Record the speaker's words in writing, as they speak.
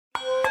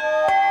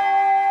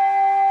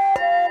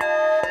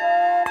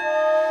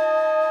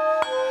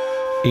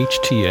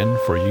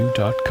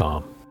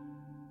HTN4U.com.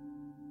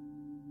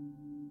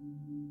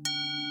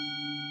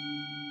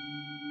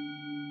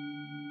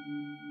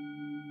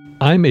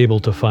 I'm able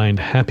to find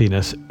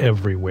happiness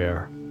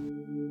everywhere.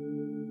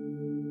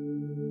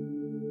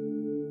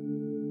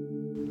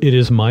 It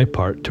is my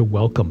part to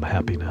welcome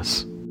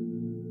happiness.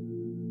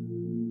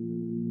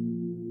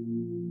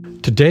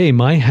 Today,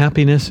 my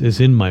happiness is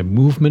in my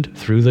movement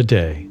through the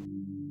day.